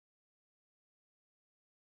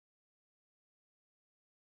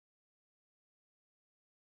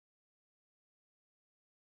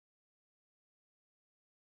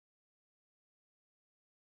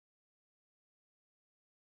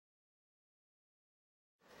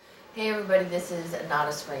Hey everybody, this is Not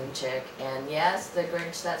a Spring Chick, and yes, the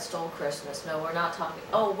Grinch that stole Christmas. No, we're not talking.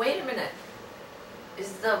 Oh, wait a minute.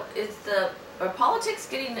 Are politics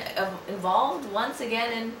getting involved once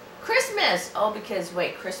again in Christmas? Oh, because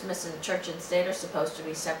wait, Christmas and church and state are supposed to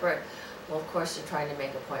be separate. Well, of course you're trying to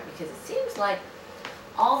make a point because it seems like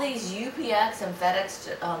all these UPS and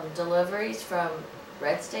FedEx deliveries from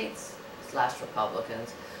red states /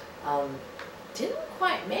 Republicans didn't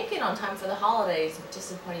quite make it on time for the holidays,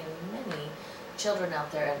 disappointing many children out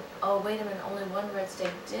there. And oh, wait a minute, only one red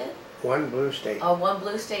state did? One blue state. Oh, one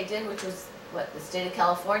blue state did, which was, what, the state of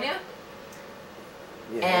California?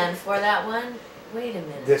 Yeah. And for that one, wait a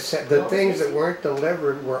minute. The things that weren't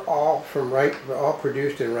delivered were all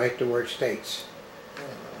produced in right-to-work states.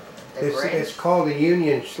 It's called a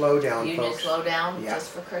union slowdown, Union folks. slowdown, Yeah.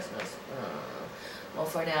 just for Christmas. Well,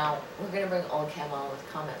 for now, we're going to bring Oldecam on with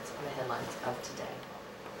comments on the headlines of today.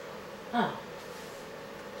 Oh.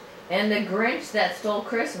 And the Grinch that stole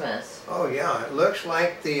Christmas. Oh yeah, it looks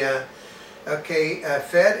like the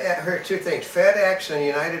here's two things. FedEx and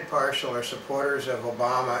United Parcel are supporters of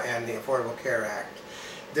Obama and the Affordable Care Act.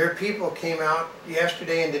 Their people came out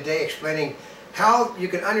yesterday and today explaining how you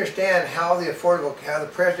can understand how the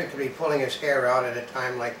president could be pulling his hair out at a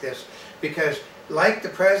time like this, because like the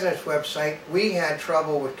president's website, we had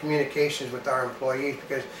trouble with communications with our employees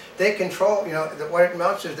because they control, what it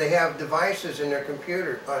amounts is they have devices in their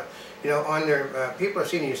computer, on their, people have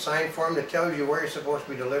seen you sign form that tells you where you're supposed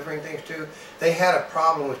to be delivering things to. They had a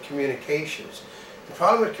problem with communications. The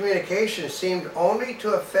problem with communications seemed only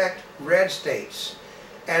to affect red states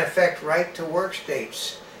and affect right-to-work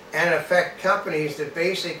states and affect companies that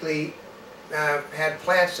basically had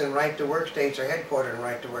plants in right-to-work states or headquartered in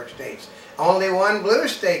right-to-work states. Only one blue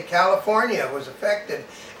state, California, was affected,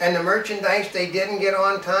 and the merchandise they didn't get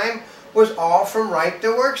on time was all from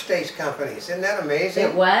right-to-work states companies. Isn't that amazing?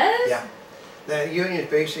 It was? Yeah. The unions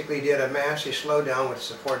basically did a massive slowdown with the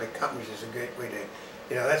support of companies. Is a great way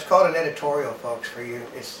to, that's called an editorial, folks, for you.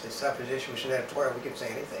 It's supposition, it's an editorial. We can say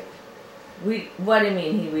anything. What do you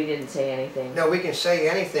mean we didn't say anything? No, we can say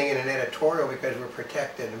anything in an editorial because we're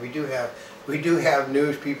protected, and we do have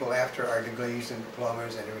news people after our degrees and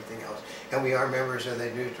diplomas and everything else, and we are members of the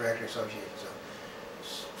News Director Association.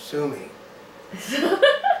 So sue me.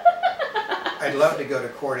 I'd love to go to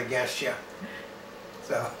court against you.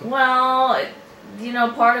 So. Well,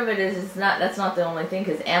 part of it is that's not the only thing,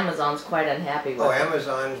 because Amazon's quite unhappy with it.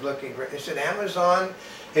 Amazon is looking great. They said Amazon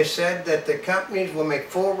has said that the companies will make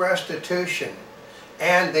full restitution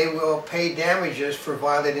and they will pay damages for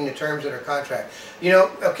violating the terms of their contract.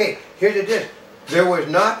 Okay, here's the deal. There was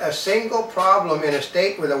not a single problem in a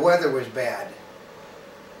state where the weather was bad.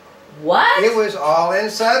 What? It was all in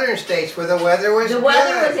southern states where the weather was good. The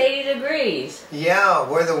weather was 80 degrees. Yeah,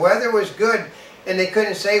 where the weather was good. And they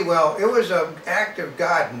couldn't say, well, it was an act of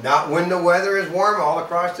God. Not when the weather is warm all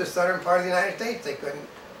across the southern part of the United States. They couldn't.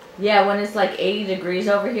 Yeah, when it's like 80 degrees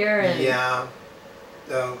over here. And yeah.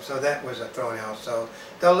 So that was a thrown out. So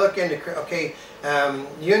they'll look into,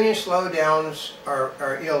 union slowdowns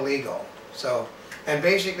are illegal. So, and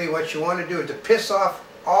basically what you want to do is to piss off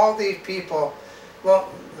all these people. Well,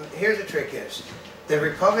 here's the trick is, the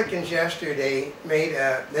Republicans yesterday made,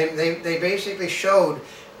 they basically showed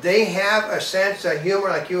they have a sense of humor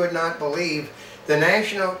like you would not believe. The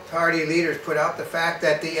National Party leaders put out the fact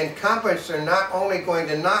that the incumbents are not only going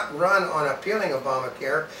to not run on appealing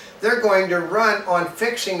Obamacare, they're going to run on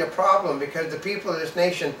fixing the problem because the people of this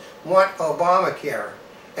nation want Obamacare.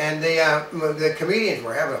 And the comedians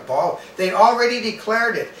were having a ball. They already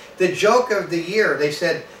declared it. The joke of the year, they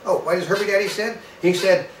said, oh, what does Herbie Daddy said? He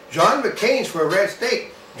said, John McCain's from a red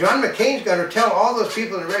state. John McCain's going to tell all those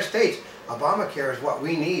people in the red states, Obamacare is what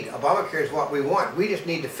we need. Obamacare is what we want. We just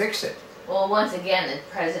need to fix it. Well, once again, the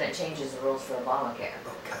president changes the rules for Obamacare.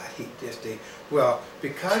 Oh, God, he just did. Well,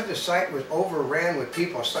 because the site was overran with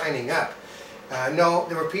people signing up, no,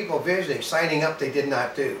 there were people visiting. Signing up they did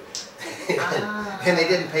not do. And they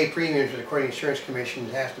didn't pay premiums, according to the Insurance Commission.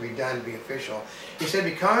 It has to be done to be official. He said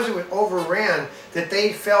because it was overran, that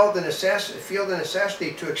they feel the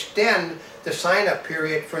necessity to extend the sign-up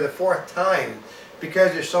period for the 4th time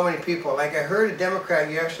because there's so many people. Like I heard a Democrat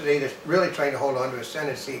yesterday that's really trying to hold on to a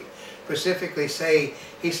Senate seat specifically say,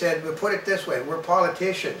 he said, we'll put it this way, we're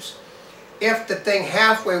politicians. If the thing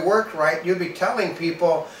halfway worked right, you'd be telling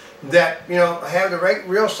people that, have the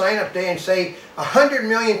real sign-up day and say 100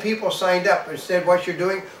 million people signed up. Instead, what you're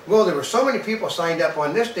doing, well, there were so many people signed up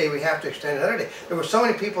on this day, we have to extend it another day. There were so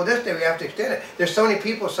many people this day, we have to extend it. There's so many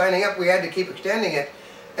people signing up, we had to keep extending it.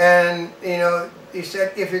 And, he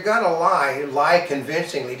said, if you're going to lie, lie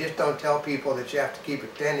convincingly. Just don't tell people that you have to keep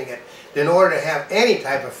attending it in order to have any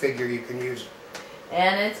type of figure you can use.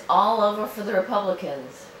 And it's all over for the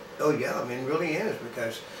Republicans. Oh yeah, I mean, it really is,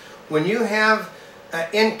 because when you have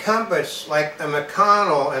incumbents like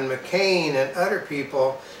McConnell and McCain and other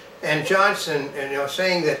people and Johnson, and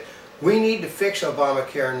saying that we need to fix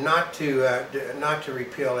Obamacare, not to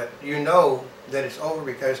repeal it, you know that it's over,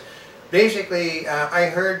 because basically I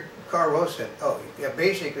heard Carl Rove said, oh yeah,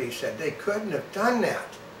 basically he said they couldn't have done that.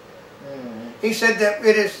 He said that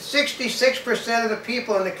it is 66% of the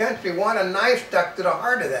people in the country want a knife stuck to the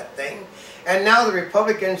heart of that thing, and now the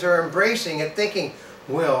Republicans are embracing it, thinking,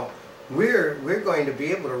 well, we're going to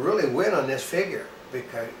be able to really win on this figure,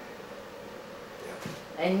 because.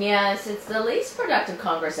 And yes, it's the least productive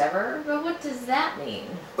Congress ever, but what does that mean?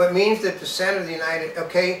 Well, it means that the Senate of the United,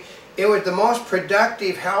 okay, it was the most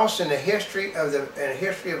productive House in the history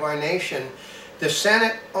of our nation. The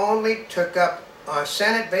Senate only took up,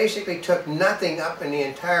 Senate basically took nothing up in the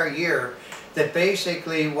entire year that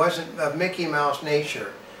basically wasn't of Mickey Mouse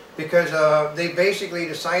nature, because they basically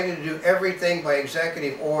decided to do everything by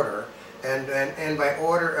executive order and by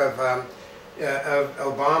order of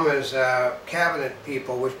Obama's cabinet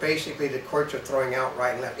people, which basically the courts are throwing out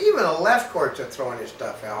right and left. Even the left courts are throwing this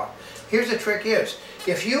stuff out. Here's the trick is,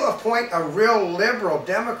 if you appoint a real liberal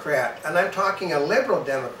Democrat, and I'm talking a liberal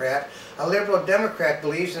Democrat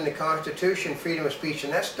believes in the Constitution, freedom of speech,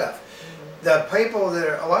 and that stuff. The people that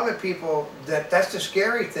are, a lot of the people, that's the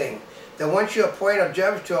scary thing, that once you appoint a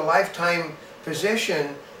judge to a lifetime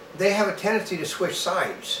position, they have a tendency to switch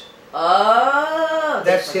sides. Oh,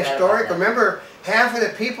 that's historic. Remember, half of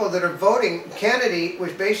the people that are voting, Kennedy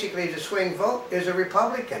was basically the swing vote, is a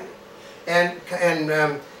Republican, and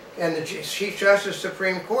the Chief Justice of the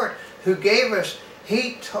Supreme Court, who gave us,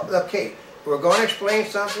 okay, we're going to explain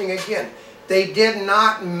something again. They did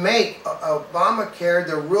not make Obamacare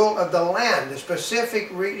the rule of the land. The specific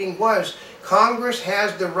reading was, Congress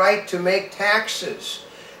has the right to make taxes,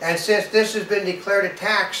 and since this has been declared a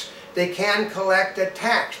tax, they can collect a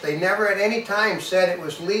tax. They never at any time said it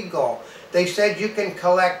was legal. They said you can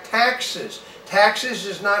collect taxes. Taxes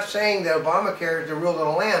is not saying that Obamacare is the rule of the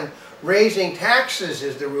land. Raising taxes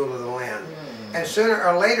is the rule of the land. And sooner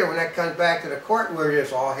or later, when that comes back to the court, where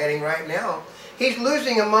it's all heading right now, he's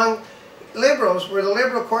losing among liberals, where the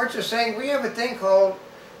liberal courts are saying, we have a thing called,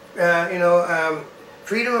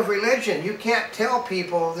 freedom of religion. You can't tell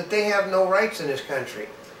people that they have no rights in this country.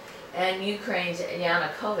 And Ukraine's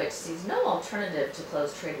Yanukovych sees no alternative to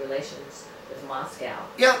close trade relations with Moscow.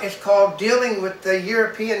 Yeah, it's called dealing with the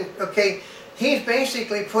European, okay, he's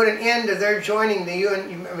basically put an end to their joining the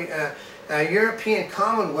European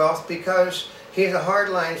Commonwealth, because he's a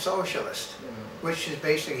hardline socialist, which is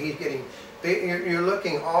basically, he's getting, you're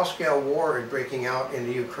looking, all-scale war is breaking out in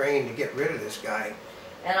the Ukraine to get rid of this guy.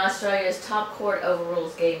 And Australia's top court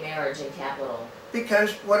overrules gay marriage in capital.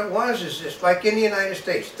 Because what it was is this, like in the United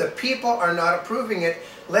States, the people are not approving it.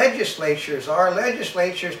 Legislatures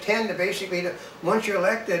tend to basically, once you're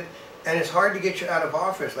elected, and it's hard to get you out of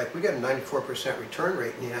office, like we got a 94% return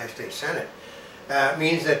rate in the United States Senate,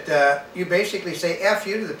 means that you basically say F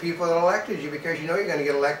you to the people that elected you, because you know you're going to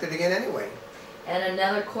get elected again anyway. And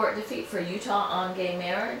another court defeat for Utah on gay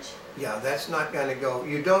marriage? Yeah, that's not going to go.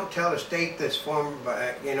 You don't tell a state that's formed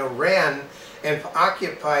by, ran and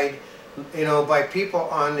occupied, by people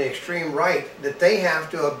on the extreme right, that they have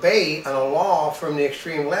to obey a law from the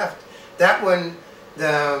extreme left. That one,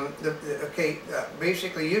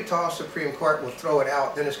 basically Utah Supreme Court will throw it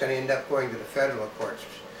out, then it's going to end up going to the federal courts,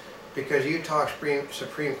 because Utah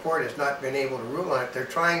Supreme Court has not been able to rule on it. They're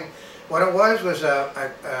trying, what it was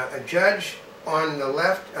a judge on the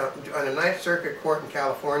left, on the Ninth Circuit Court in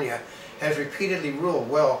California, has repeatedly ruled,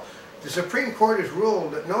 well, the Supreme Court has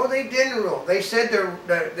ruled that, no, they didn't rule. They said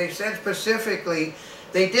specifically,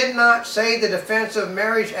 they did not say the Defense of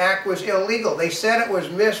Marriage Act was illegal. They said it was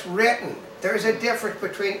miswritten. There's a difference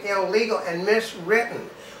between illegal and miswritten.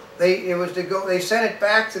 They sent it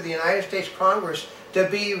back to the United States Congress to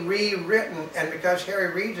be rewritten, and because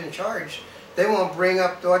Harry Reid's in charge, they won't bring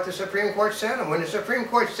up what the Supreme Court sent them. When the Supreme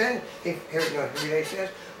Court says,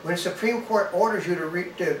 when the Supreme Court orders you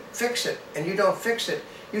to fix it, and you don't fix it,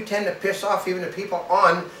 you tend to piss off even the people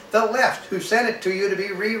on the left who sent it to you to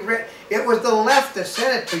be rewritten. It was the left that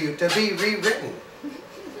sent it to you to be rewritten.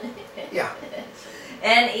 Yeah.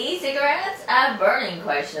 And e-cigarettes, a burning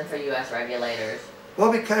question for U.S. regulators. Well,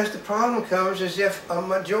 because the problem comes is if a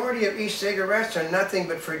majority of e-cigarettes are nothing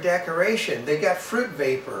but for decoration. They got fruit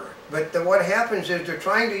vapor. But what happens is they're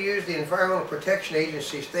trying to use the Environmental Protection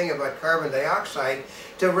Agency's thing about carbon dioxide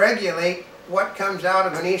to regulate what comes out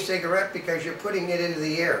of an e-cigarette because you're putting it into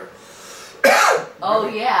the air.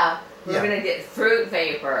 Oh yeah, we're Yeah. gonna get fruit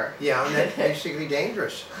vapor. Yeah, and that's basically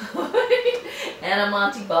dangerous.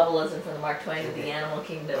 Anamonti bubbleism from the Mark Twain of the Animal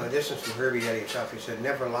Kingdom. This is from Herbie Eddie himself. He said,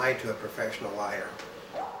 never lie to a professional liar.